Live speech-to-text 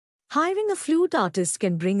Hiring a flute artist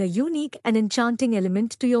can bring a unique and enchanting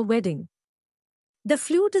element to your wedding. The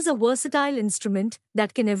flute is a versatile instrument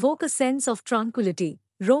that can evoke a sense of tranquility,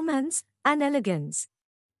 romance, and elegance.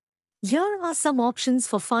 Here are some options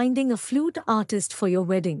for finding a flute artist for your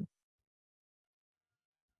wedding.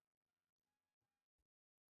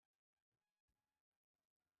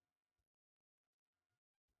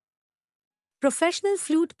 Professional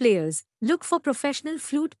flute players. Look for professional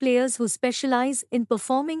flute players who specialize in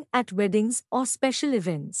performing at weddings or special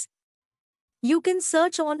events. You can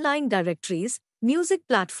search online directories, music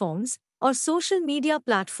platforms, or social media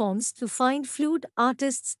platforms to find flute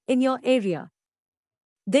artists in your area.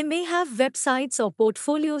 They may have websites or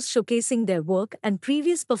portfolios showcasing their work and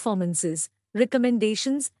previous performances,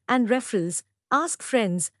 recommendations, and referrals. Ask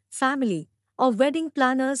friends, family, or wedding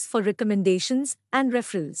planners for recommendations and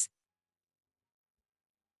referrals.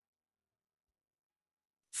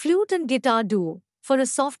 Flute and guitar duo. For a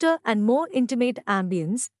softer and more intimate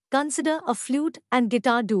ambience, consider a flute and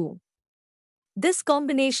guitar duo. This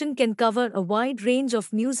combination can cover a wide range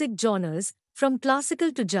of music genres, from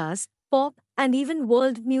classical to jazz, pop, and even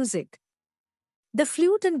world music. The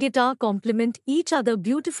flute and guitar complement each other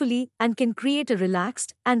beautifully and can create a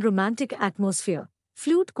relaxed and romantic atmosphere.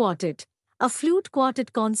 Flute quartet. A flute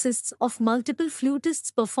quartet consists of multiple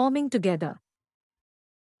flutists performing together.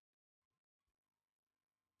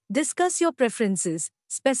 Discuss your preferences,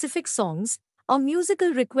 specific songs, or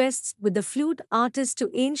musical requests with the flute artist to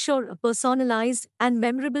ensure a personalized and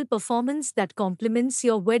memorable performance that complements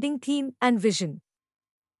your wedding theme and vision.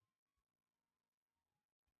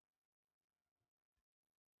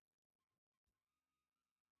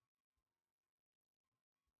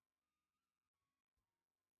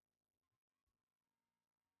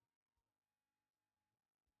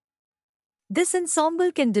 This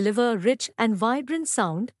ensemble can deliver a rich and vibrant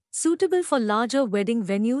sound, suitable for larger wedding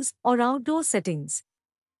venues or outdoor settings.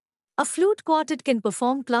 A flute quartet can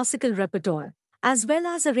perform classical repertoire, as well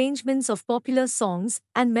as arrangements of popular songs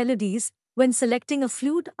and melodies. When selecting a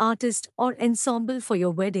flute artist or ensemble for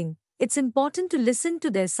your wedding, it's important to listen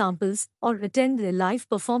to their samples or attend their live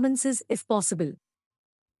performances if possible.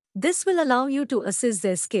 This will allow you to assess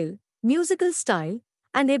their skill, musical style,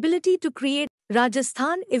 and ability to create.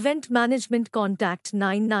 Rajasthan Event Management. Contact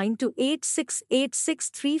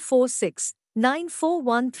 9928686346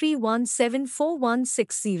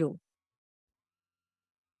 9413174160.